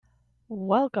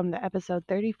Welcome to episode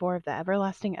 34 of the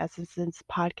Everlasting Essences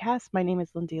podcast. My name is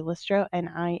Lindsay Listro, and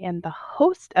I am the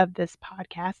host of this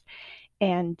podcast.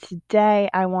 And today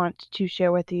I want to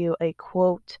share with you a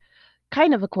quote,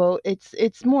 kind of a quote.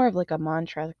 It's more of like a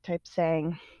mantra type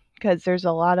saying, because there's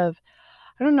a lot of,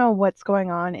 I don't know what's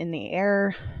going on in the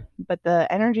air, but the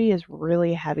energy is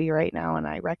really heavy right now, and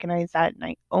I recognize that and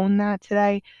I own that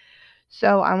today.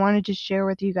 So I wanted to share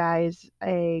with you guys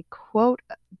a quote,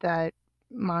 that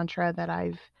mantra that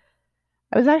I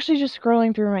was actually just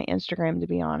scrolling through my Instagram, to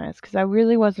be honest, because I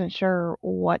really wasn't sure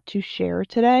what to share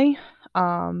today.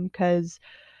 Because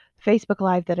Facebook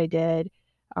Live that I did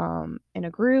in a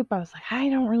group, I was like, I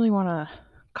don't really want to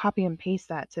copy and paste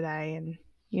that today. And,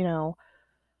 you know,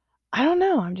 I don't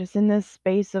know. I'm just in this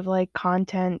space of like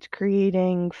content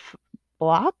creating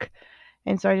block.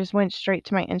 And so I just went straight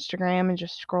to my Instagram and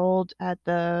just scrolled at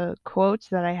the quotes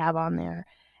that I have on there.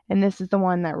 And this is the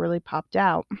one that really popped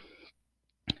out.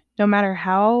 No matter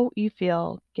how you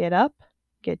feel, get up,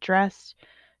 get dressed,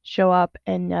 show up,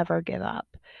 and never give up.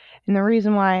 And the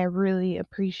reason why I really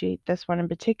appreciate this one in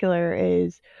particular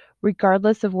is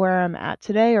regardless of where I'm at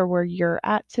today or where you're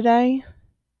at today,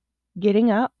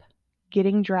 getting up,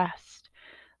 getting dressed,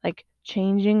 like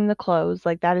changing the clothes,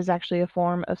 like that is actually a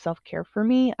form of self care for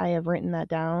me. I have written that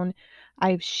down.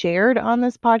 I've shared on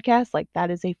this podcast, like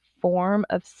that is a form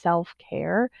of self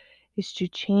care, is to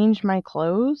change my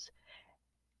clothes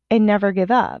and never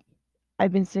give up.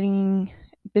 I've been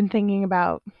thinking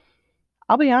about,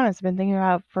 I'll be honest, I've been thinking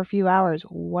about for a few hours,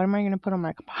 what am I going to put on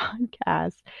my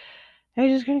podcast? And I'm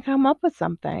just going to come up with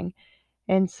something.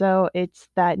 And so it's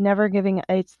that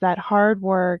hard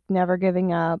work, never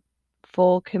giving up,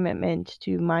 full commitment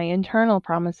to my internal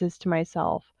promises to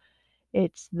myself.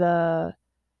 It's the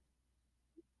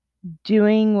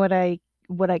doing what I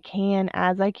can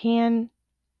as I can.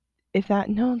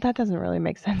 That doesn't really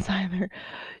make sense either.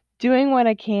 Doing what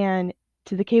I can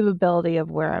to the capability of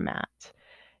where I'm at.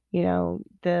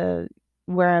 The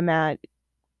where I'm at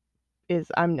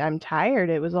is I'm tired.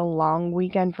 It was a long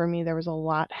weekend for me. There was a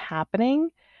lot happening,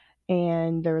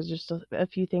 and there was just a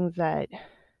few things that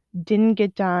didn't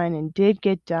get done and did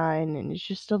get done, and it's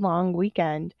just a long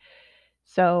weekend.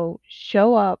 So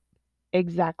show up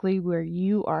exactly where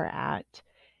you are at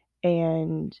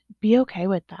and be okay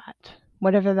with that,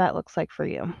 whatever that looks like for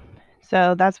you.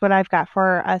 So that's what I've got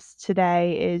for us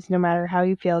today is no matter how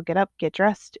you feel, get up, get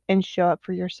dressed, and show up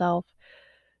for yourself.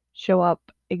 Show up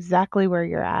exactly where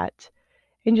you're at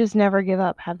and just never give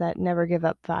up. Have that never give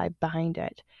up vibe behind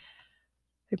it.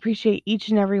 I appreciate each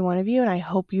and every one of you, and I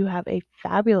hope you have a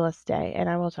fabulous day, and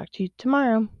I will talk to you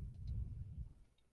tomorrow.